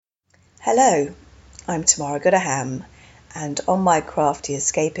Hello, I'm Tamara Goodaham, and on my Crafty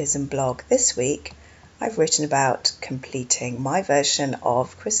Escapism blog this week, I've written about completing my version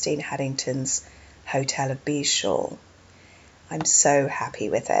of Christine Haddington's Hotel of Bees shawl. I'm so happy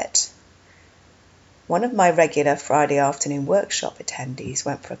with it. One of my regular Friday afternoon workshop attendees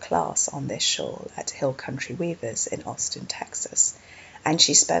went for a class on this shawl at Hill Country Weavers in Austin, Texas, and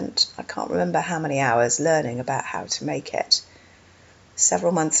she spent, I can't remember how many hours, learning about how to make it.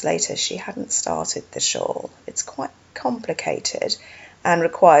 Several months later, she hadn't started the shawl. It's quite complicated and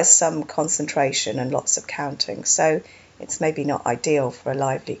requires some concentration and lots of counting, so it's maybe not ideal for a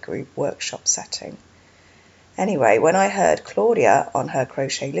lively group workshop setting. Anyway, when I heard Claudia on her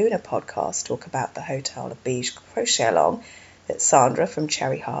Crochet Luna podcast talk about the Hotel of Bees crochet along that Sandra from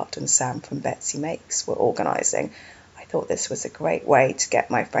Cherry Heart and Sam from Betsy Makes were organising, I thought this was a great way to get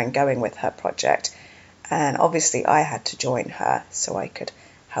my friend going with her project, and obviously I had to join her so I could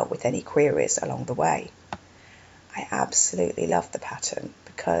help with any queries along the way. I absolutely love the pattern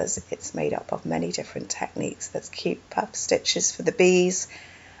because it's made up of many different techniques. There's cute puff stitches for the bees,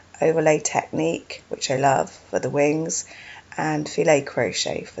 overlay technique, which I love, for the wings, and filet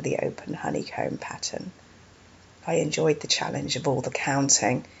crochet for the open honeycomb pattern. I enjoyed the challenge of all the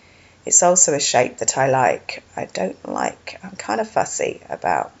counting. It's also a shape that I like. I'm kind of fussy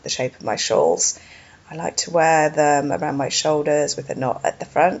about the shape of my shawls. I like to wear them around my shoulders with a knot at the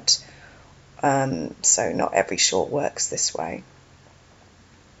front, so not every shawl works this way.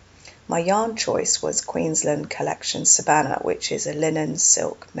 My yarn choice was Queensland Collection Savannah, which is a linen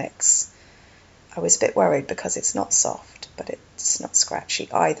silk mix. I was a bit worried because it's not soft, but it's not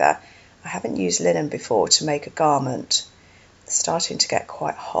scratchy either. I haven't used linen before to make a garment. It's starting to get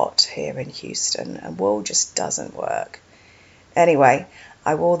quite hot here in Houston, and wool just doesn't work. Anyway,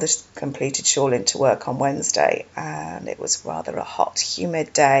 I wore the completed shawl into work on Wednesday, and it was rather a hot,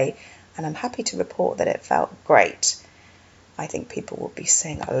 humid day, and I'm happy to report that it felt great. I think people will be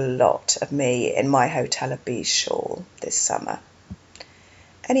seeing a lot of me in my Hotel of Bees shawl this summer.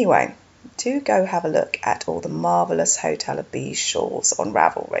 Anyway, do go have a look at all the marvellous Hotel of Bees shawls on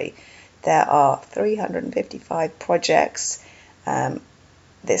Ravelry. There are 355 projects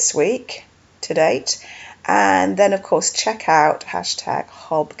this week to date. And then, of course, check out #HobCal,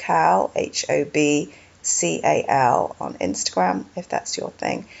 HOBCAL, on Instagram, if that's your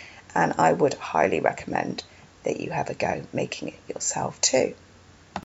thing. And I would highly recommend that you have a go making it yourself too.